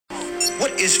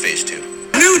What is Phase 2?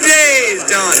 New day is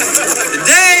dawning. The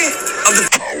day of the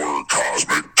Power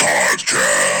Cosmic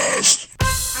Podcast.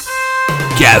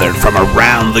 Gathered from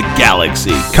around the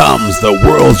galaxy comes the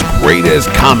world's greatest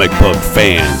comic book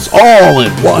fans, all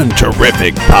in one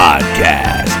terrific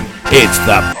podcast. It's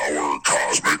the Power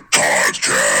Cosmic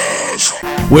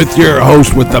Podcast. With your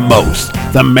host with the most,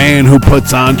 the man who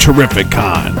puts on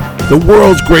Terrificon, the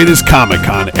world's greatest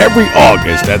Comic-Con every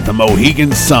August at the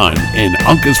Mohegan Sun in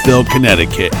Uncasville,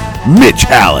 Connecticut, Mitch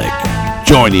Halleck.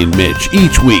 Joining Mitch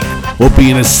each week will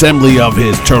be an assembly of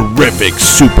his terrific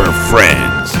super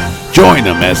friends. Join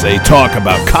them as they talk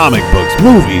about comic books,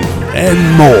 movies, and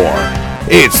more.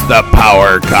 It's the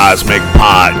Power Cosmic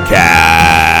Podcast.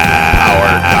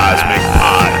 Power Cosmic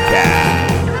Podcast.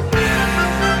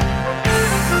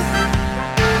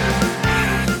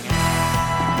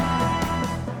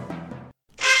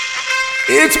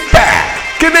 It's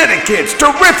back! Connecticut's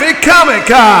terrific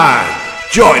Comic-Con!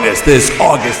 Join us this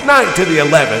August 9th to the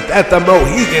 11th at the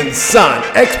Mohegan Sun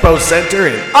Expo Center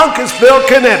in Uncasville,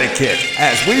 Connecticut,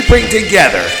 as we bring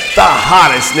together the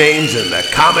hottest names in the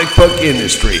comic book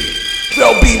industry.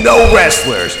 There'll be no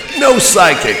wrestlers, no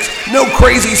psychics, no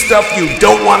crazy stuff you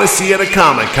don't want to see at a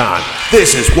Comic-Con.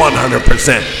 This is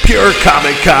 100% pure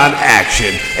Comic-Con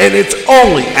action, and it's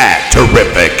only at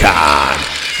Terrificon.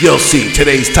 You'll see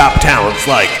today's top talents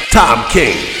like Tom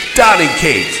King, Donny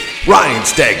Cates, Ryan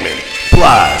Stegman.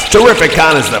 Plus,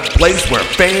 Terrificon is the place where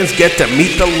fans get to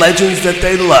meet the legends that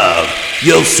they love.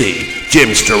 You'll see Jim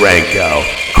Steranko,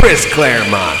 Chris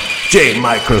Claremont, J.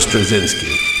 Michael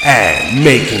Straczynski, and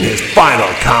making his final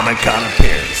Comic-Con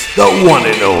appearance, the one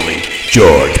and only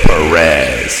George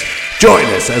Perez. Join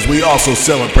us as we also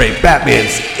celebrate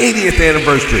Batman's 80th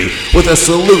anniversary with a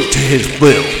salute to his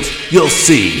films. You'll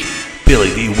see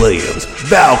Billy D. Williams,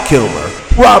 Val Kilmer,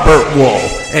 Robert Wuhl,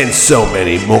 and so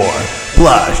many more.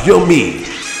 Plus, you'll meet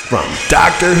from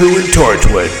Doctor Who and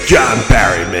Torchwood, John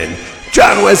Barrowman,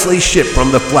 John Wesley Shipp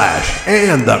from The Flash,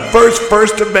 and the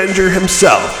first Avenger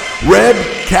himself, Reb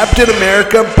Captain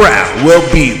America Brown, will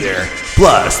be there.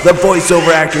 Plus, the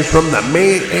voiceover actors from the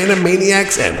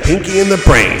Animaniacs and Pinky and the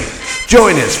Brain.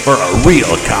 Join us for a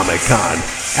real Comic-Con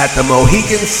at the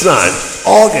Mohegan Sun,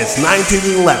 August 9th and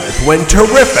 11th, when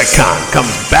Terrificon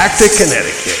comes back to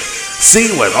Connecticut.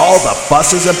 See what all the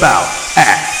fuss is about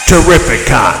at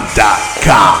Terrificon.com.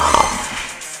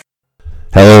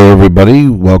 Hello, everybody.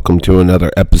 Welcome to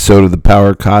another episode of the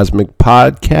Power Cosmic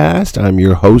Podcast. I'm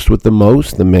your host with the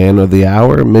most, the man of the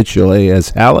hour, Mitchell A.S.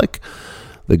 Halleck,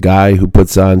 the guy who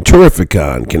puts on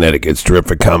Terrificon, Connecticut's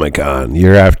terrific Comic-Con,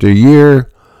 year after year.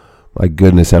 My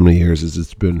goodness, how many years has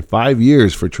it been? 5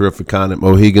 years for Terrificon at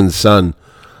Mohegan Sun,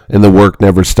 and the work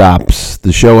never stops.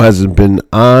 The show hasn't been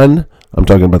on, I'm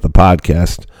talking about the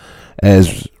podcast,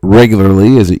 as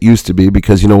regularly as it used to be,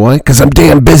 because you know why? Because I'm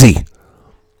damn busy.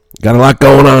 Got a lot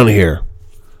going on here.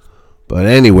 But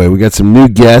anyway, we got some new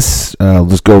guests.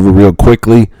 Let's go over real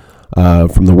quickly.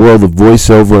 From the world of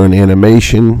voiceover and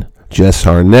animation, Jess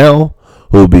Harnell,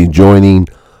 who will be joining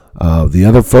the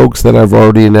other folks that I've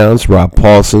already announced, Rob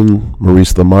Paulson,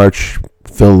 Maurice LaMarche,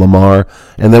 Phil Lamar,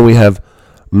 and then we have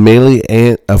Maylee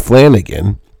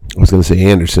Flanagan. I was going to say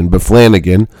Anderson, but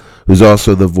Flanagan, who's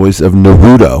also the voice of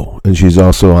Naruto, and she's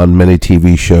also on many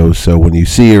TV shows, so when you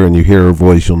see her and you hear her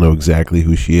voice, you'll know exactly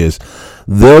who she is.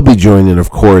 They'll be joining, of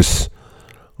course,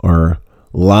 our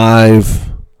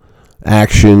live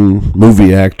action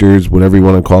movie actors, whatever you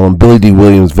want to call them, Billy D.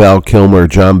 Williams, Val Kilmer,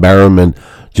 John Barrowman,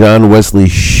 John Wesley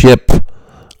Shipp,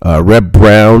 Reb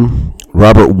Brown,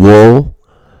 Robert Wuhl,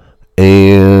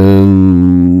 and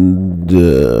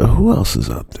who else is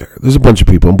up there? There's a bunch of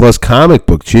people. And plus comic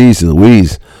book. Jeez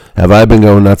Louise. Have I been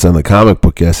going nuts on the comic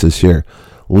book guests this year?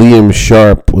 Liam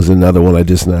Sharp was another one I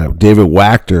just now. David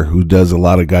Wachter, who does a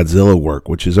lot of Godzilla work,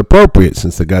 which is appropriate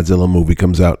since the Godzilla movie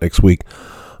comes out next week.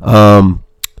 By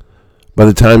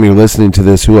the time you're listening to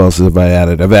this, who else have I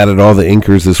added? I've added all the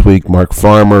inkers this week. Mark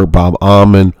Farmer, Bob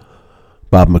Almond,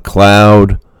 Bob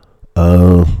McLeod.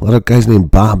 A lot of guys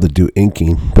named Bob that do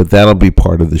inking, but that'll be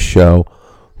part of the show.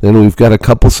 Then we've got a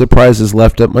couple surprises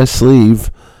left up my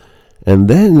sleeve. And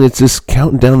then it's just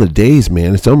counting down the days,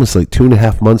 man. It's almost like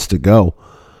 2.5 months to go.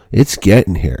 It's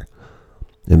getting here.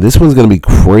 And this one's going to be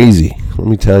crazy. Let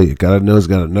me tell you. God knows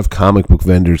got enough comic book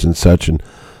vendors and such. And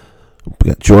we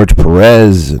got George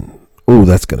Perez. And oh,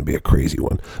 that's going to be a crazy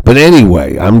one. But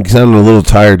anyway, I'm sounding a little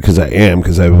tired because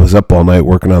I was up all night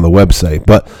working on the website.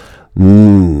 But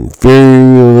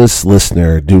fearless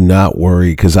listener, do not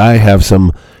worry, because I have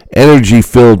some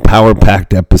energy-filled,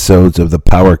 power-packed episodes of the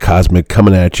Power Cosmic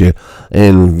coming at you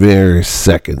in mere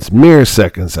seconds,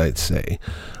 I'd say.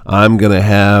 I'm going to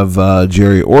have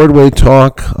Jerry Ordway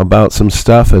talk about some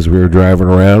stuff as we were driving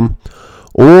around.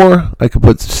 Or I could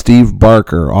put Steve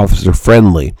Barker, Officer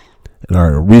Friendly, in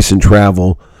our recent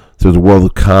travel through the world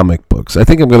of comic books. I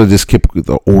think I'm going to just skip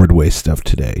the Ordway stuff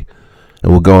today.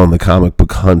 And we'll go on the comic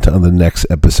book hunt on the next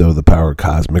episode of The Power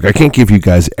Cosmic. I can't give you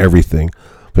guys everything.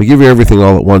 If I give you everything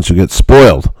all at once, you'll get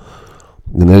spoiled.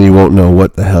 And then you won't know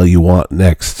what the hell you want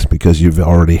next because you've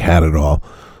already had it all.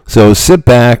 So sit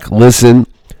back, listen,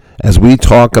 as we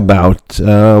talk about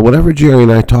whatever Jerry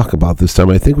and I talk about this time.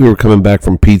 I think we were coming back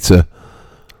from pizza.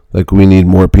 Like we need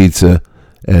more pizza,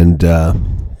 and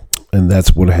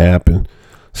that's what happened.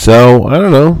 So, I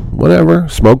don't know, whatever.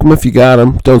 Smoke them if you got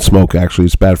them. Don't smoke, actually.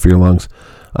 It's bad for your lungs.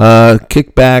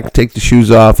 Kick back, take the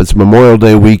shoes off. It's Memorial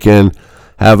Day weekend.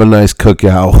 Have a nice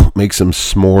cookout. Make some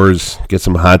s'mores. Get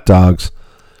some hot dogs.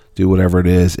 Do whatever it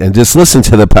is. And just listen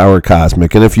to The Power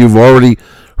Cosmic. And if you've already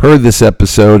heard this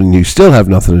episode and you still have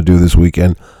nothing to do this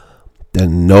weekend,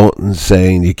 then no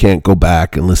saying you can't go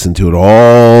back and listen to it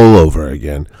all over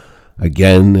again.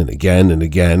 Again and again and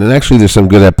again. And actually, there's some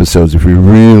good episodes if you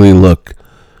really look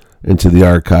into the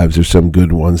archives. There's some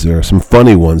good ones. There are some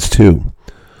funny ones, too.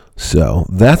 So,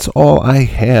 that's all I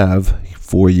have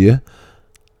for you.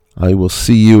 I will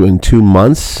see you in 2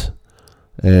 months.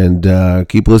 And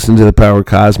keep listening to The Power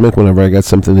Cosmic. Whenever I got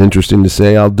something interesting to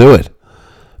say, I'll do it.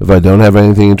 If I don't have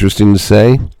anything interesting to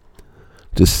say,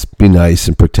 just be nice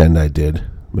and pretend I did.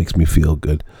 Makes me feel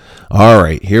good. All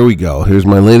right, here we go. Here's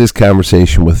my latest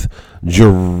conversation with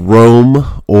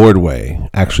Jerome Ordway.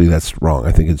 Actually, that's wrong.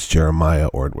 I think it's Jeremiah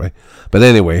Ordway. But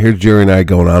anyway, here's Jerry and I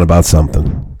going on about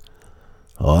something.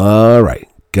 All right,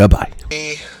 goodbye.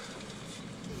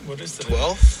 What is the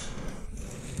 12th?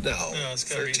 No, it's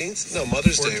gotta be 13th? No,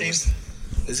 Mother's 14th? Day was...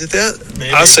 Is it that?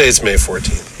 Maybe. I'll say it's May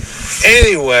 14th.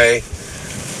 Anyway...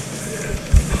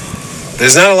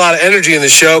 There's not a lot of energy in the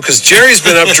show because Jerry's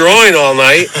been up drawing all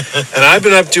night, and I've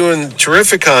been up doing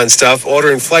Terrificon stuff,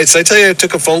 ordering flights. Did I tell you I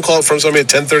took a phone call from somebody at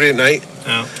 10:30 at night?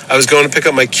 No. I was going to pick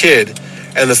up my kid,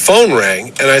 and the phone rang,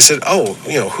 and I said,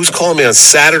 who's calling me on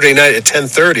Saturday night at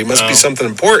 10:30? Must be something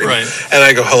important. Right. And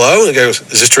I go, hello? And he goes,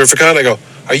 is this Terrificon? I go,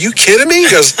 are you kidding me?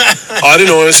 He goes, I didn't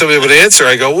know if somebody would answer.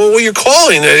 I go, well, you're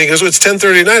calling. And he goes, well, it's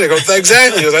 10:30 at night. I go,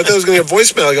 exactly. He goes, I thought I was going to get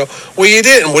voicemail. I go, well, you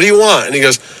didn't. What do you want? And he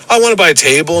goes, I want to buy a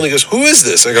table. And he goes, who is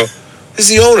this? I go, this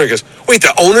is the owner. He goes, wait,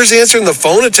 the owner's answering the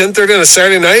phone at 10:30 on a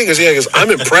Saturday night? He goes, yeah. He goes,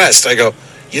 I'm impressed. I go,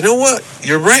 you know what?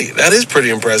 You're right. That is pretty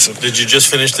impressive. Did you just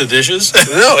finish the dishes?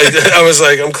 No, I was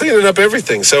like, I'm cleaning up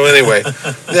everything. So anyway,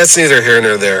 that's neither here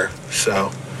nor there.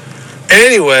 So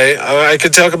anyway, I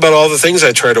could talk about all the things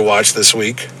I tried to watch this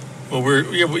week. Well,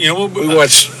 I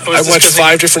watched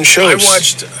 5 different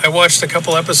shows. I watched a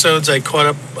couple episodes. I caught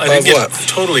up. I didn't get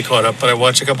totally caught up, but I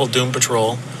watched a couple Doom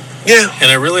Patrol. Yeah,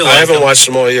 and I really liked I haven't them. watched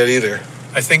them all yet either.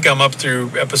 I think I'm up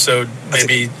through episode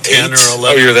maybe 10 or 11.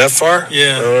 Oh, you're that far?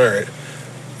 Yeah. Oh, all right.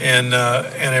 And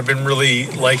I've been really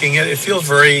liking it. It feels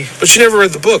very... But you never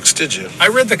read the books, did you? I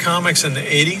read the comics in the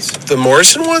 80s. The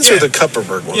Morrison ones or the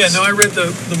Kupperberg ones? Yeah, no, I read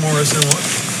the Morrison one.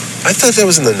 I thought that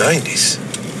was in the 90s.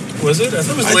 Was it? I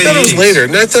thought it was late 80s. I thought it was later.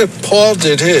 And I thought Paul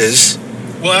did his.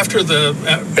 Well, after the...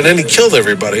 and then he killed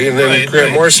everybody, and then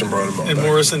Grant Morrison brought him up. And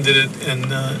Morrison did it and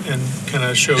kind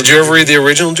of showed... Did you ever read the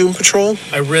original Doom Patrol?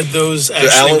 I read those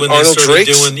actually when they started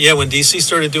doing... Yeah, when DC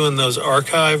started doing those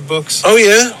archive books. Oh,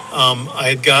 yeah?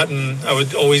 I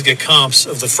would always get comps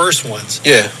of the first ones.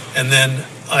 Yeah. And then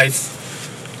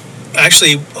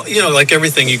actually, like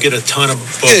everything, you get a ton of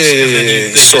books. Yeah, and then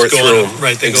they sort just go through them.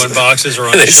 Right, they go in boxes or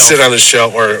on and a they shelf. sit on a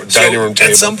shelf or a dining room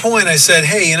table. At some point, I said,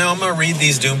 hey, I'm going to read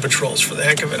these Doom Patrols for the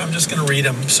heck of it. I'm just going to read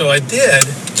them. So I did.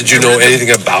 Did you know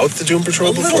anything about the Doom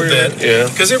Patrol before? A little bit. Yeah.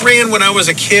 Because it ran when I was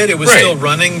a kid. It was still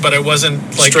running, but I wasn't,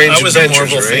 I was a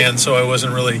Marvel fan, so I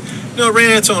wasn't really... No, it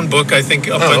ran its own book, I think,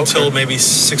 up until maybe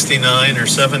 69 or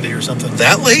 70 or something.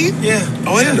 That late? Yeah.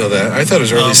 Oh, I didn't know that. I thought it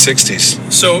was early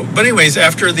 60s. So, but anyways,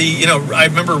 after the, I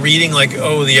remember reading,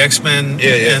 the X-Men.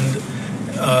 And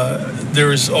there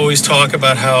was always talk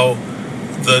about how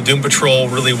the Doom Patrol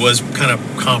really was kind of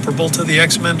comparable to the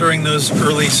X-Men during those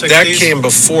early 60s. That came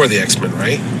before the X-Men,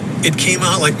 right? It came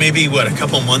out maybe, a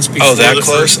couple months before. Oh, that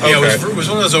close? Okay. Yeah, it was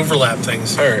one of those overlap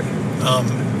things. All right.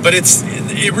 But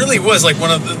it really was like one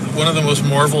of the most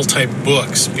Marvel type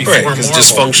books before Marvel. Because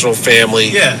dysfunctional family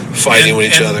fighting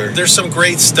with each other. There's some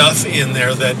great stuff in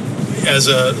there that,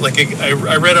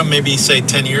 I read them maybe say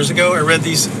 10 years ago. I read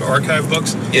these archive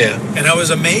books. Yeah. And I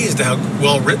was amazed how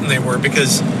well written they were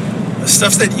because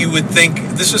stuff that you would think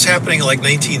this was happening in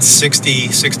 1960,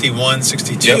 61,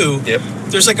 62. Yep.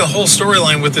 There's a whole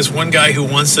storyline with this one guy who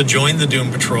wants to join the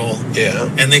Doom Patrol. Yeah.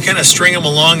 And they kind of string him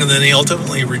along and then they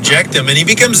ultimately reject him and he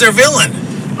becomes their villain.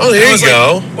 Oh, there I you was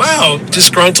go. like, wow.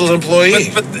 Disgruntled employee.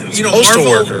 But you know, Postal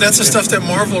Marvel, worker. that's the stuff that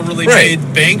Marvel really Right.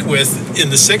 made bank with in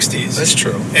the 60s. That's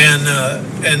true. And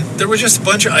there was just a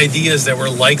bunch of ideas that were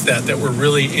like that were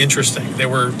really interesting. They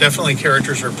were definitely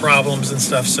characters or problems and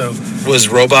stuff. So Was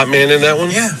Robot Man in that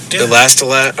one? Yeah.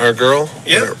 Elastalot, our girl?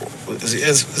 Yeah.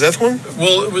 Is that the one?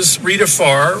 well, it was Rita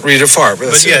Farr. Rita Farber.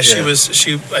 But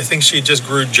yeah, I think she just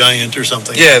grew giant or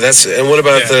something. Yeah, that's. And what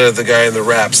about Yeah. the guy in the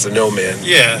raps, the No Man?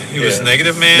 Yeah, he was Yeah.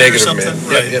 Negative Man Negative or something. Man.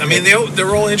 Yep, Right. yep, I mean, they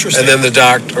were all interesting. And then the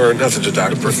doctor, or not the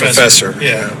doctor, the professor.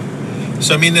 Yeah.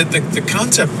 So I mean, the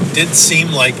concept did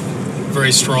seem like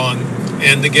very strong,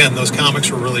 and again, those comics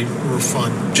were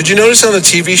fun. Did you notice on the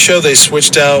TV show they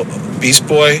switched out Beast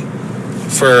Boy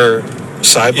for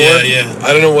Cyborg? Yeah, yeah.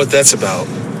 I don't know what that's about.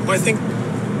 Well, I think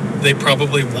they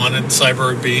probably wanted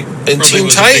Cyborg be And probably Teen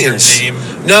was a bigger Titans. name.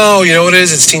 No, you know what it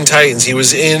is? It's Teen Titans. He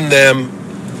was in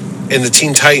the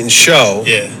Teen Titans show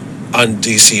Yeah. on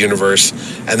DC Universe,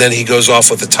 and then he goes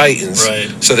off with the Titans. Right.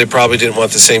 So they probably didn't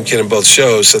want the same kid in both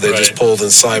shows, so they just Right. pulled in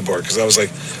Cyborg. Because I was like,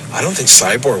 I don't think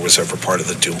Cyborg was ever part of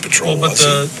the Doom Patrol, Well, but was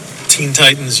the Teen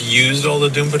Titans used all the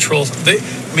Doom Patrols.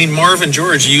 Marv and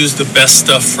George used the best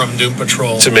stuff from Doom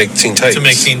Patrol he? To make Teen Titans. to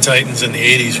make Teen Titans in the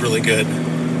 80s really good.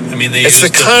 I mean, they It's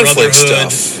used the conflict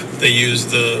Brotherhood, stuff. They used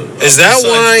the. Is that opposite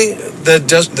why the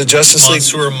Justice League?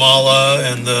 Mansoor Mala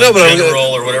and the No, but I'm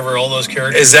General or whatever, all those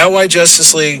characters. Is that why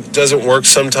Justice League doesn't work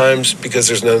sometimes? Because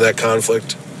there's none of that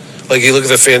conflict? Like, you look at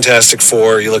the Fantastic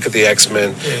Four, you look at the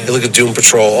X-Men, Yeah. you look at Doom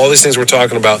Patrol, all these things we're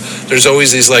talking about, there's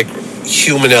always these, like,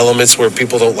 human elements where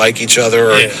people don't like each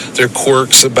other, or Yeah. there are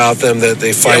quirks about them that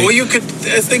they fight. Yeah, well, you could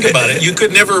think about it. You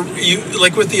could never,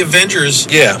 like with the Avengers,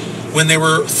 Yeah. when they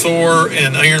were Thor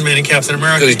and Iron Man and Captain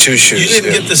America, Goody two shoes, you didn't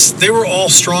yeah. get this. They were all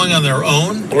strong on their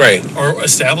own, Right. or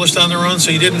established on their own,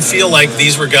 so you didn't feel like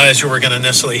these were guys who were going to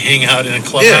necessarily hang out in a Yeah,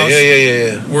 clubhouse.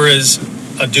 yeah. Whereas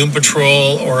a Doom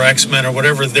Patrol or X-Men or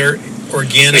whatever, they're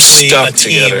organically stuck a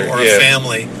team together, or yeah. a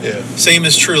family. Yeah. Same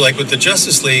is true, like with the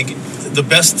Justice League. The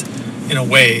best, in a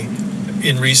way,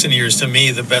 in recent years, to me,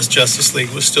 the best Justice League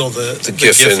was still the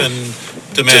Giffen,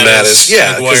 DeMatteis,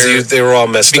 Yeah, Maguire, because they were all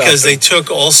messed up. because they took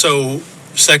also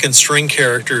second string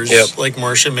characters Yep. like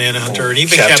Martian Manhunter and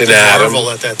even Captain Captain Atom.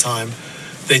 Marvel at that time.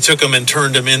 They took them and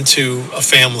turned them into a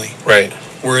family. Right.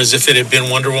 Whereas if it had been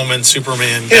Wonder Woman,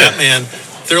 Superman, Yeah. Batman,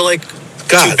 they're like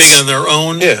Gods. too big on their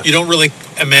own. Yeah. You don't really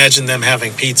imagine them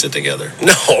having pizza together.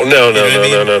 No, know what I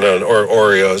mean? no. Or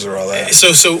Oreos or all that. So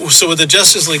with the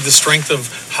Justice League, the strength of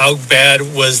how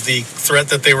bad was the threat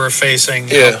that they were facing,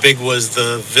 Yeah. how big was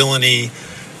the villainy,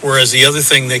 whereas the other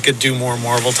thing, they could do more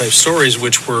Marvel type stories,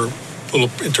 which were little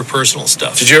interpersonal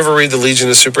stuff. Did you ever read the Legion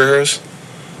of Superheroes?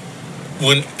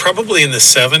 When probably in the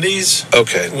 70s,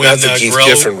 Okay, when not the Keith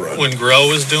Giffen run. when Grell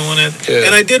was doing it, Yeah.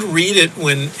 and I did read it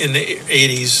when in the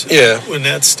 80s. Yeah. when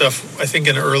that stuff, I think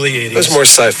in the early 80s. It was more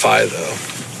sci-fi though.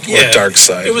 More dark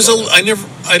side. It was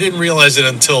I didn't realize it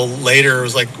until later. It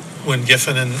was like when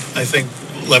Giffen and I think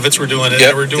Levitz were doing it. Yep,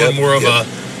 They were doing yep, more of yep.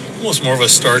 almost more of a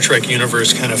Star Trek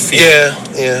universe kind of feel.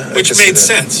 Yeah. I which can see made that.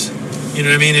 sense. You know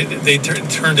what I mean? They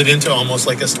turned it into almost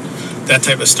like that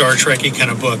type of Star Trek-y kind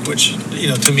of book, which,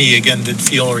 to me, again, did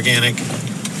feel organic.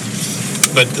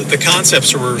 But the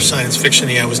concepts were science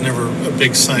fiction-y. I was never a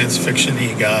big science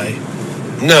fiction-y guy.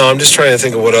 No, I'm just trying to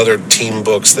think of what other team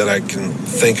books that I can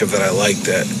think of that I liked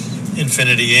that.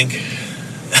 Infinity Inc.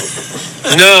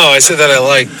 No, I said that I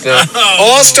liked. No.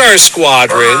 All-Star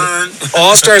Squadron. Burn.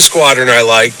 All-Star Squadron I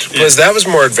liked because that was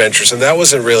more adventurous and that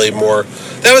wasn't really more.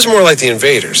 That was more like the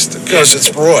Invaders because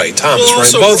it's Roy Thomas, Well, right?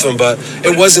 also- Both of them, but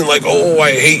it wasn't like, oh,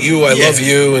 I hate you, I Yeah. love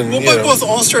you, and Well, but both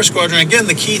All-Star Squadron, again,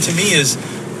 the key to me is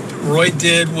Roy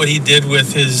did what he did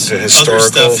with his The other historical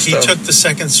stuff. He stuff. took the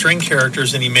second string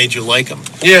characters and he made you like them.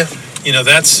 yeah,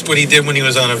 That's what he did when he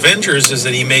was on Avengers, is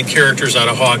that he made characters out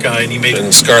of Hawkeye and he made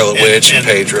and Scarlet Witch and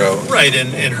Pedro. Right,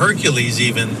 and Hercules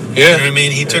even. Yeah. You know what I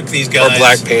mean? He took these guys. Or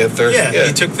Black Panther. Yeah,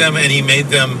 he took them and he made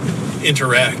them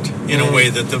interact in Mm-hmm. a way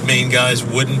that the main guys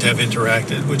wouldn't have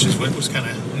interacted, which is what was kind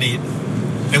of neat.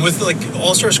 And with like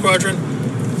All-Star Squadron,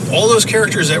 all those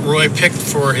characters that Roy picked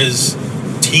for his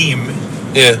team,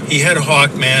 Yeah. he had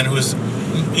Hawkman, who was,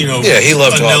 Yeah, he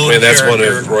loved a known Hawkman. That's one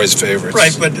character. of Roy's favorites.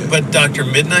 Right, but Dr.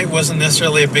 Midnight wasn't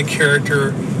necessarily a big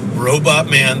character. Robot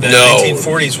Man, the No.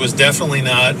 1940s, was definitely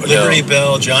not. Liberty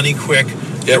Bell, Johnny Quick,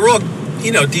 they were all,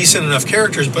 decent enough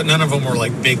characters, but none of them were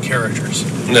like big characters.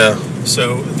 No.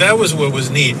 So that was what was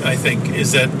neat, I think,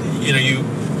 is that,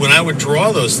 when I would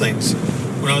draw those things,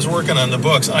 when I was working on the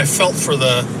books, I felt for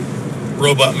the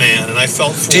Robot Man, and I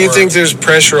felt for... Do you think there's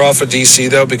pressure off of DC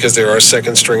though, because there are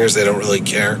second stringers, they don't really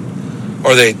care,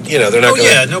 or they're not Oh, going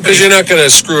yeah, to, nobody- because you're not going to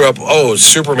screw up. Oh,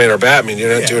 Superman or Batman,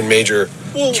 you're not Yeah. doing major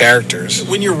Well, characters.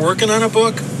 When you're working on a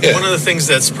book, Yeah. one of the things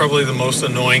that's probably the most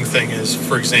annoying thing is,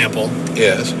 for example,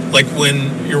 Yes. like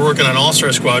when you're working on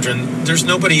All-Star Squadron, there's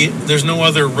no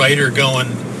other writer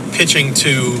pitching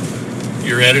to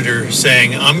your editor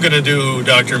saying, I'm going to do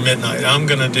Dr. Midnight, I'm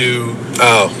going to do,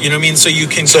 Oh. you know what I mean? So you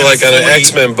can So kind like of on an fully-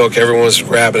 X-Men book, everyone's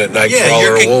grabbing at Nightcrawler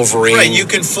you or can- Wolverine. Right, you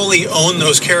can fully own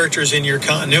those characters in your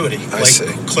continuity. I see.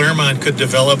 Claremont could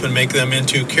develop and make them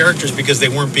into characters because they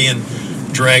weren't being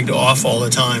dragged off all the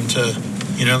time to,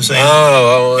 you know what I'm saying?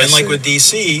 Oh, I and like see. with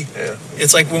DC, Yeah.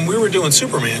 it's like when we were doing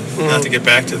Superman, not to get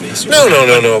back to these. No,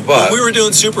 but when we were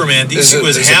doing Superman, there's DC a-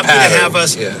 was there's a happy to pattern. have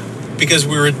us Yeah. because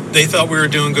they thought we were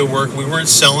doing good work. We weren't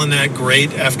selling that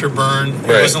great after Burn.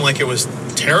 It Right. wasn't like it was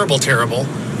terrible.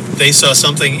 They saw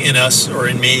something in us or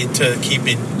in me to keep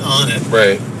me on it.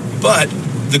 Right. But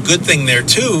the good thing there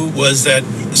too was that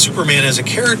Superman as a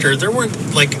character, there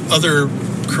weren't like other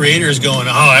creators going,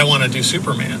 "Oh, I want to do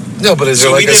Superman." No, but is there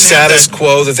So we like a didn't have status that-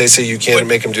 quo that they say you can't But-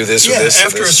 make him do this or Yeah, this? or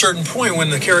after a this? certain point, when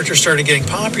the characters started getting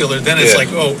popular, then it's Yeah. like,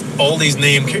 oh, all these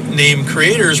name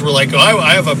creators were like, oh,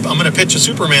 I'm going to pitch a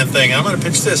Superman thing. I'm going to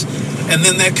pitch this, and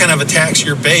then that kind of attacks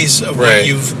your base of Right. what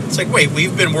you've. It's like, wait,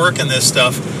 we've been working this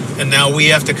stuff, and now we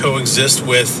have to coexist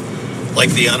with,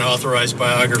 like, the unauthorized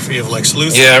biography of Lex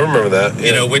Luthor. Yeah, I remember that.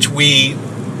 You know, which we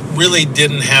really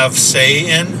didn't have say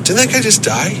in. Didn't that guy just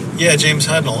die? Yeah, James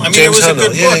Hudnall. I mean, James it was Hudnall. a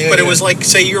good Yeah, book, yeah, but it yeah. was like,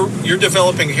 say you're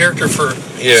developing a character for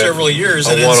Yeah. several years,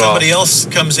 A and then one-off. somebody else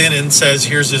comes in and says,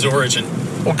 "Here's his origin."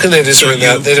 Well, couldn't they just So write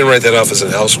that? you- They didn't write that off as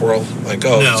an Elseworld. Like,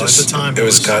 oh, No, just, at the time it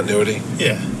was continuity.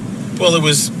 Yeah. Well, it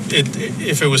was.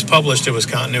 If it was published, it was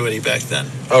continuity back then.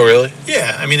 Oh, really?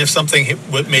 Yeah, I mean, if something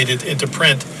made it into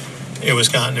print, it was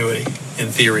continuity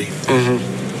in theory. Mm-hmm.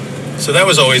 So that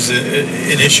was always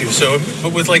an issue. So,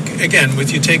 but with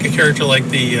you take a character like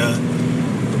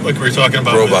like we were talking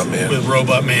about Robot Man. with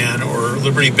Robot Man or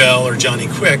Liberty Bell or Johnny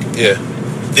Quick, Yeah.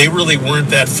 they really weren't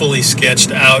that fully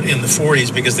sketched out in the 40s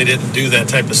because they didn't do that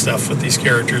type of stuff with these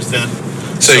characters then.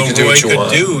 So you could do Roy what you could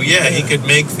want. he could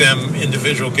make them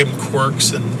individual, give them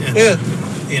quirks and Yeah.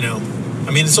 you know,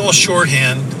 I mean, it's all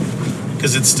shorthand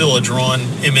because it's still a drawn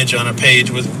image on a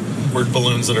page with word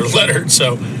balloons that are lettered.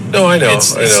 So No, I know.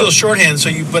 it's I know. still shorthand.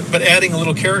 So but adding a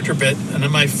little character bit, and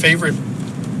then my favorite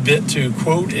bit to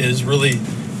quote is really,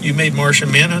 you made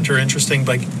Martian Manhunter interesting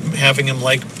by having him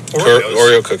like Oreos.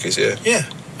 Oreo cookies, yeah. Yeah,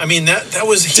 I mean that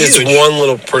was huge. It's one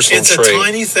little personal It's trait. a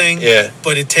tiny thing. Yeah.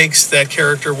 But it takes that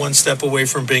character one step away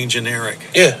from being generic.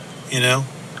 Yeah. You know.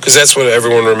 Because that's what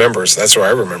everyone remembers. That's what I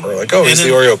remember. Like, oh, he's And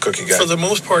the then, Oreo cookie guy. For the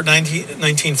most part,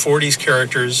 1940s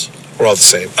characters We're all the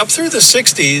same. up through the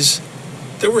 60s,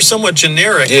 they were somewhat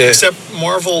generic, Yeah. except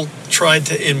Marvel tried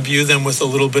to imbue them with a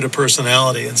little bit of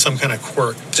personality and some kind of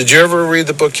quirk. Did you ever read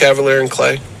the book Cavalier and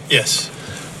Clay? Yes,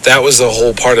 That was the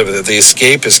whole part of it. The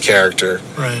escapist character.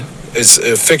 right. It's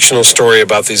a fictional story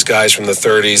about these guys from the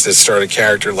 30s that start a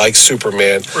character like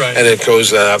Superman. Right. And it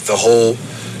goes up the whole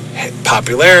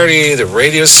popularity, the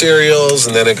radio serials,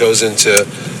 and then it goes into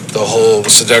the whole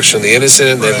seduction of the innocent,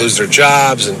 and they Right. lose their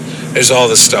jobs, and there's all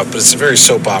this stuff. But it's a very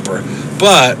soap opera.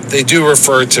 But they do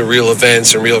refer to real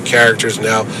events and real characters.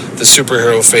 Now the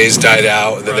superhero phase died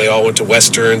out, and then they Right. all went to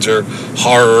westerns or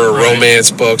horror or Right.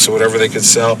 romance books or whatever they could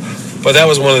sell. But that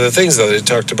was one of the things, though. They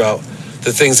talked about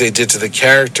the things they did to the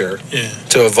character Yeah.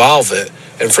 to evolve it.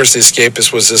 And first, the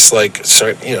escapist was just like,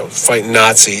 fighting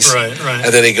Nazis. Right, right.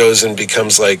 And then he goes and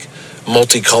becomes like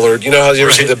multicolored. You know how you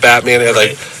ever see Right. the Batman had like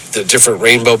Right. the different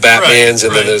rainbow Batmans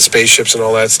and then right. the spaceships and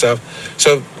all that stuff.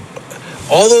 So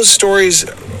all those stories,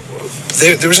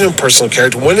 there was no personal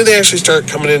character. When did they actually start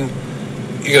coming in?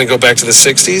 You're going to go back to the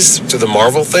 60s, to the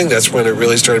Marvel thing? That's when it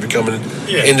really started becoming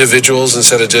Yeah. individuals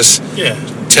instead of just Yeah.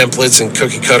 templates and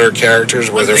cookie cutter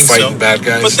characters where I they're think fighting so. bad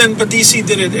guys. But DC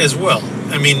did it as well.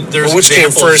 I mean, there's Well, which came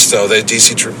examples- first, though? The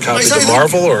DC copied I the think-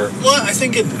 Marvel, or Well, I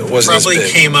think it wasn't as probably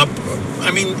big. came up. I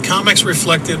mean, comics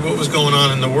reflected what was going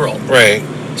on in the world. right?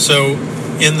 So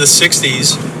in the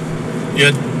 60s, you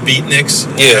had beatniks,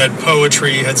 you Yeah. had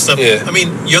poetry, you had stuff. Yeah. I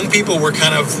mean, young people were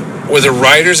kind of, Were the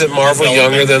writers at Marvel Development.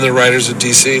 younger than the writers at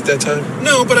DC at that time?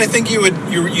 no, but I think you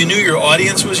knew your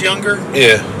audience was younger.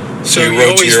 Yeah. So you you wrote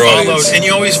to always your followed, audience. and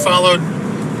you always followed.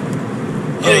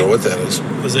 I don't know what that is.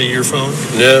 Was that your phone?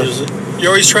 No. You're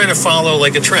always trying to follow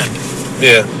like a trend.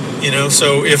 Yeah. You know,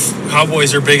 so if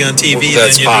cowboys are big on TV, Well, then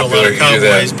that's you do a lot popular, of you do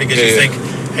that. cowboys because Yeah, you yeah. think,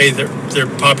 hey, they're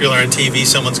popular on TV.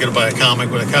 Someone's going to buy a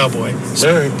comic with a cowboy.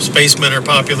 All right. Spacemen are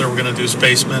popular. We're going to do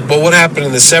spacemen. But what happened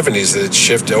in the 70s? Did it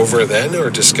shift over then, or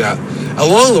just got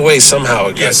along the way somehow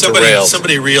it got derailed?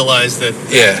 somebody realized that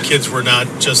Yeah. kids were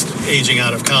not just aging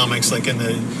out of comics like in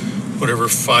the whatever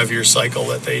 5-year cycle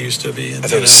that they used to be in. I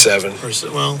thought it was 7.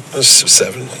 Well, It was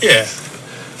 7. yeah.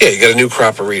 Yeah, you got a new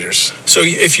crop of readers. So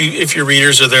if your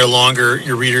readers are there longer,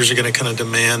 your readers are going to kind of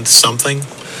demand something.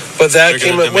 But that They're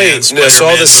came gonna up. Wait, demand no, so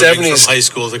all the Spider-Man moving 70s. from high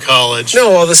school to college.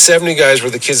 No, all the 70 guys were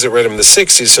the kids that read them in the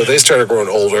 60s, so they started growing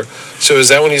older. So is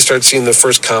that when you start seeing the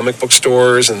first comic book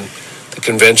stores and the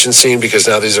convention scene? Because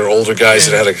now these are older guys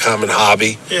that had a common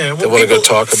hobby. Yeah, They want to go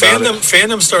talk about it.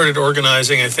 Fandom started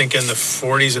organizing, I think, in the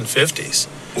 40s and 50s,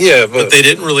 Yeah, but they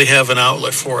didn't really have an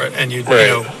outlet for it. And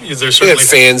Right. there's we had certainly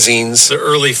fanzines. the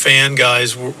early fan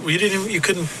guys. You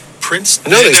couldn't print.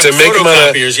 No, they used to make them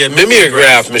on photocopiers. You had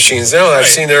mimeograph machines. No, I've Right.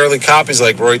 seen the early copies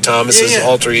like Roy Thomas's Yeah, yeah.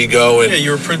 Alter Ego and Yeah,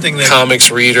 you were printing that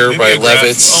Comics Reader by mimeograph.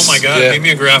 Levitz. Oh my God, Yeah.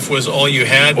 mimeograph was all you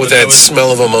had. With but that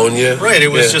smell of ammonia. right,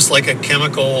 it was Yeah. just like a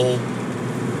chemical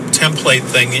template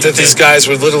thing. That these guys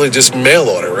would literally just mail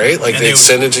order, right? Like And they'd they-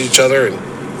 send it to each other and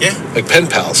Yeah, like pen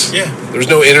pals. yeah. There was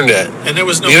no internet. And there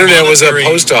was no The internet was a monetary-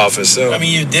 post office. So. I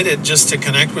mean, you did it just to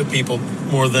connect with people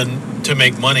more than to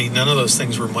make money. None of those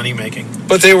things were money making.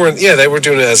 But they weren't. Yeah, they were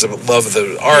doing it as a love of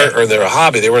the art Yeah. or their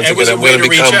hobby. They weren't It thinking was a I'm way going to to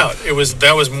reach become. out.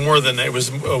 That was more than it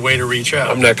was a way to reach out.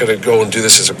 I'm not going to go and do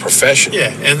this as a profession.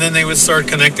 Yeah, and then they would start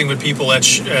connecting with people at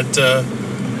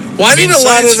Why I mean, did a lot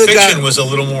science of the fiction guys? was a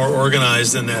little more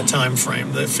organized in that time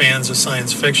frame. The fans of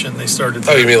science fiction, they started.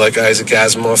 Oh, you mean like Isaac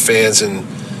Asimov fans and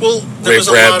well, there Ray was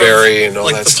a lot Bradbury of, and all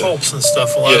like that the stuff. pulps and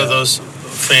stuff. A lot Yeah. of those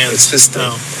fans. it's this thing?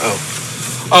 No.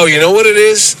 Oh, you know what it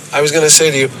is? I was going to say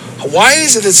to you, why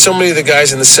is it that so many of the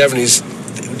guys in the 70s,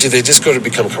 did they just go to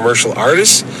become commercial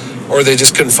artists, or they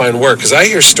just couldn't find work? Because I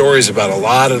hear stories about a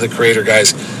lot of the creator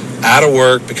guys out of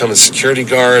work, becoming security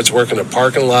guards, working at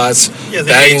parking lots, Yeah,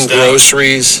 they bagging aged out.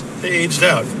 groceries. They aged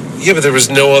out. Yeah, but there was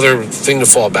no other thing to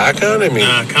fall back on. I mean,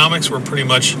 Comics were pretty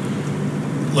much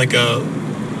like a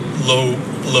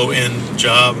low end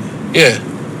job. yeah.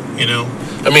 You know.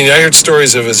 I mean, I heard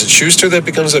stories of, is it Schuster that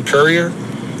becomes a courier?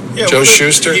 Yeah, Joe well,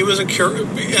 Shuster? He was a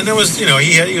and there was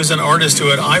he was an artist who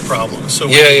had eye problems. So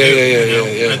what Yeah, do you yeah, do,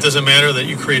 yeah. It doesn't matter that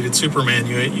you creted Superman.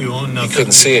 You own You nothing.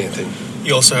 couldn't see anything.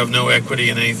 You also have no equity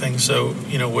in anything. So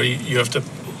what do you have to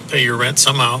pay your rent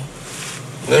somehow.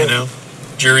 No. You know,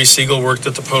 Jerry Siegel worked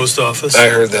at the post office. I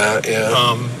heard that,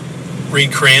 yeah.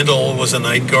 Reed Crandall was a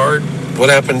night guard, What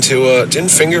happened to,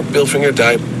 didn't Bill Finger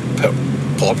die at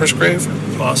Pauper's grave?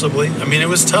 possibly. I mean, it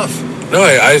was tough. No,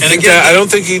 I think again, that, I don't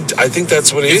think I think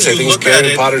that's what it if is. I you think he's look at buried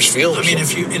in it- Potter's Field. I mean,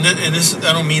 if you and this,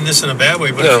 I don't mean this in a bad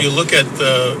way, but No. if you look at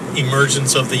the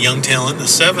emergence of the young talent in the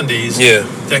 '70s, Yeah.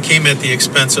 that came at the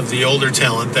expense of the older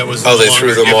talent that was. Oh, no they longer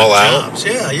threw them given all out? jobs.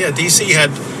 Yeah. DC had.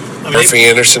 I mean, Murphy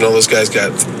Anderson, all those guys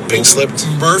got pink slipped.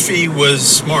 Murphy was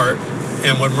smart,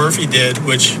 and what Murphy did,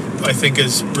 which I think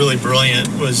is really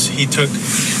brilliant, was he took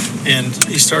and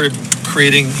he started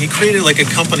creating. He created like a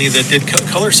company that did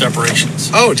color separations.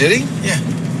 Oh, did he? Yeah. So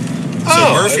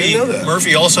Oh, Murphy, I didn't know that.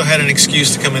 Murphy also had an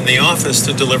excuse to come in the office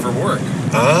to deliver work.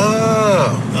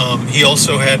 Oh. He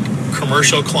also had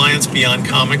commercial clients beyond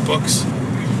comic books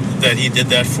that he did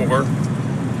that for.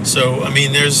 So, I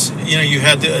mean, you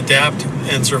had to adapt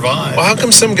and survive. Well, how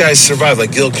come some guys survived?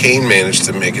 Like Gil Kane managed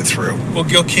to make it through. Well,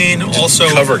 Gil Kane also...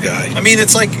 Cover guy. I mean,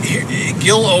 it's like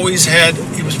Gil always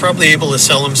he was probably able to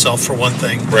sell himself for one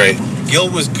thing. Right. Gil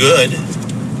was good.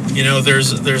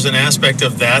 There's an aspect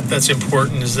of that's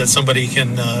important, is that somebody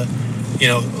can,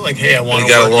 like, hey, I want He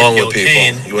to got work along with with Gil people.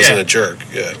 Kane. He wasn't Yeah. a jerk.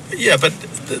 Yeah. Yeah, but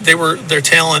their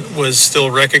talent was still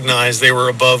recognized. They were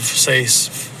above, say,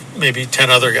 maybe 10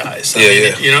 other guys. I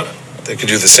mean, yeah. They could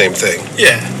do the same thing.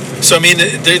 Yeah. So I mean,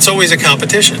 it's always a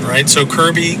competition, right? So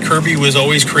Kirby was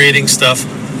always creating stuff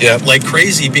Yep. like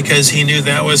crazy because he knew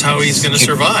that was how he's going to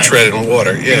survive. Treading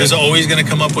water. He Yeah. was always going to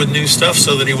come up with new stuff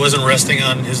so that he wasn't resting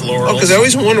on his laurels. Because I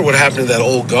always wonder what happened to that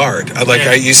old guard.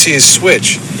 You see his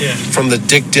switch Yeah. from the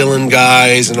Dick Dillon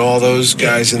guys and all those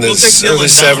guys in the Well, Dick early Dillon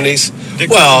 70s. died. Dick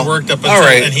Well, Dillon worked up until, all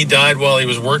right. and he died while he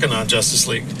was working on Justice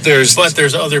League. There's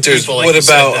other people like what you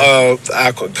said, about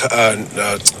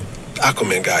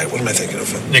Aquaman guy? What am I thinking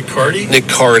of? Nick Cardy? Nick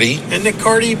Cardy. And Nick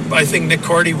Cardy, I think Nick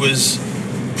Cardy was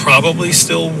probably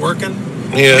still working.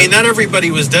 Yeah. I mean, not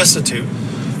everybody was destitute.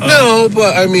 No,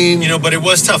 but I mean, But it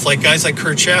was tough. Like guys like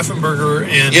Kurt Schaffenberger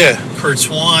and Yeah. Kurt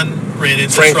Swan ran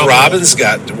into Frank trouble. Robbins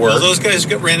got work Well, those guys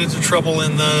ran into trouble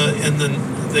in the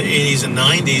 80s and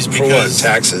 90s for what? because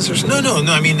Taxes or something? no.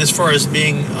 I mean, as far as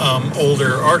being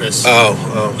older artists,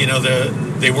 Oh.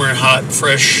 they weren't hot,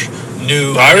 fresh,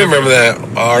 new. I remember that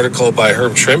article by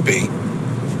Herb Trimpe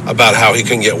about how he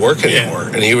couldn't get work anymore,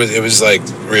 and it was like,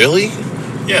 really?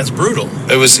 Yeah, it's brutal.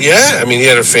 It was, yeah. I mean, he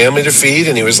had a family to feed,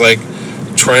 and he was like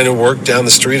trying to work down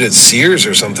the street at Sears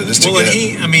or something just to Well,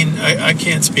 get. I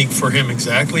can't speak for him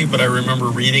exactly, but I remember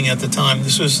reading at the time,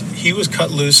 he was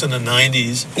cut loose in the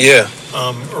 90s, Yeah.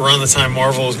 around the time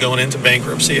Marvel was going into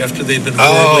bankruptcy after they'd been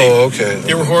Oh, okay.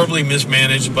 they were horribly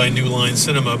mismanaged by New Line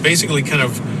Cinema. Basically, kind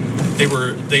of,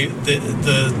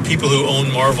 the people who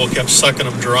owned Marvel kept sucking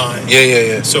them dry.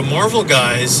 Yeah. So Marvel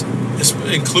guys,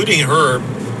 including Herb,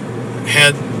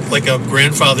 had like a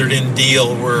grandfathered in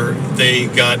deal where they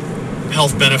got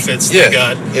health benefits, they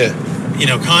got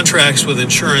contracts with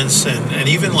insurance, and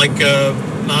even like I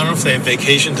don't know if they had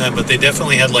vacation time, but they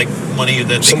definitely had like money that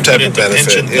they Some could type put of into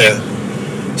benefit, pension yeah.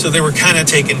 thing. So they were kind of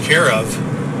taken care of.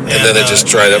 And then it just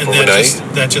dried up overnight?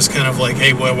 That just kind of like,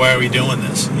 hey, why are we doing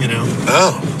this?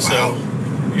 Oh, So wow.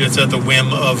 it's at the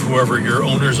whim of whoever your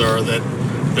owners are, that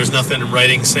there's nothing in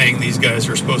writing saying these guys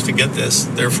are supposed to get this,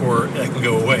 therefore it can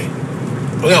go away.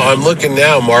 Well, I'm looking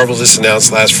now. Marvel just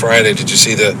announced last Friday. Did you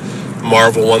see the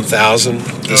Marvel 1000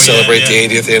 to celebrate the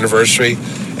 80th anniversary?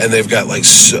 And they've got I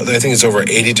think it's over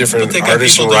 80 different But they got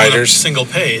artists people and doing writers. a single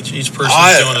page. Each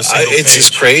person's doing a single page. It's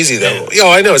just crazy though. Yeah.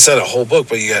 I know it's not a whole book,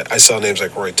 but I saw names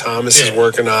like Roy Thomas is Yeah.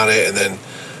 working on it, and then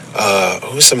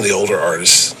who's some of the older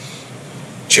artists?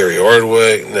 Jerry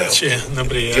Ordway. No, Yeah,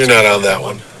 nobody. you're not on that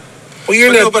one. Well, you're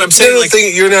But not. no, but I'm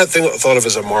saying, you're not thought of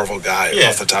as a Marvel guy Yeah.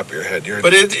 off the top of your head. You're.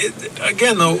 But it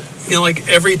again though, like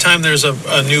every time there's a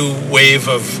new wave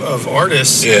of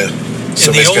artists. yeah. In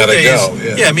Somebody's the old got to days,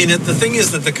 go. Yeah. I mean, the thing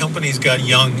is that the companies got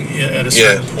young at a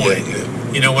certain point.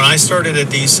 Yeah. When I started at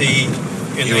DC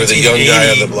in You were the young guy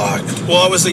on the 1980, block. Well, I was the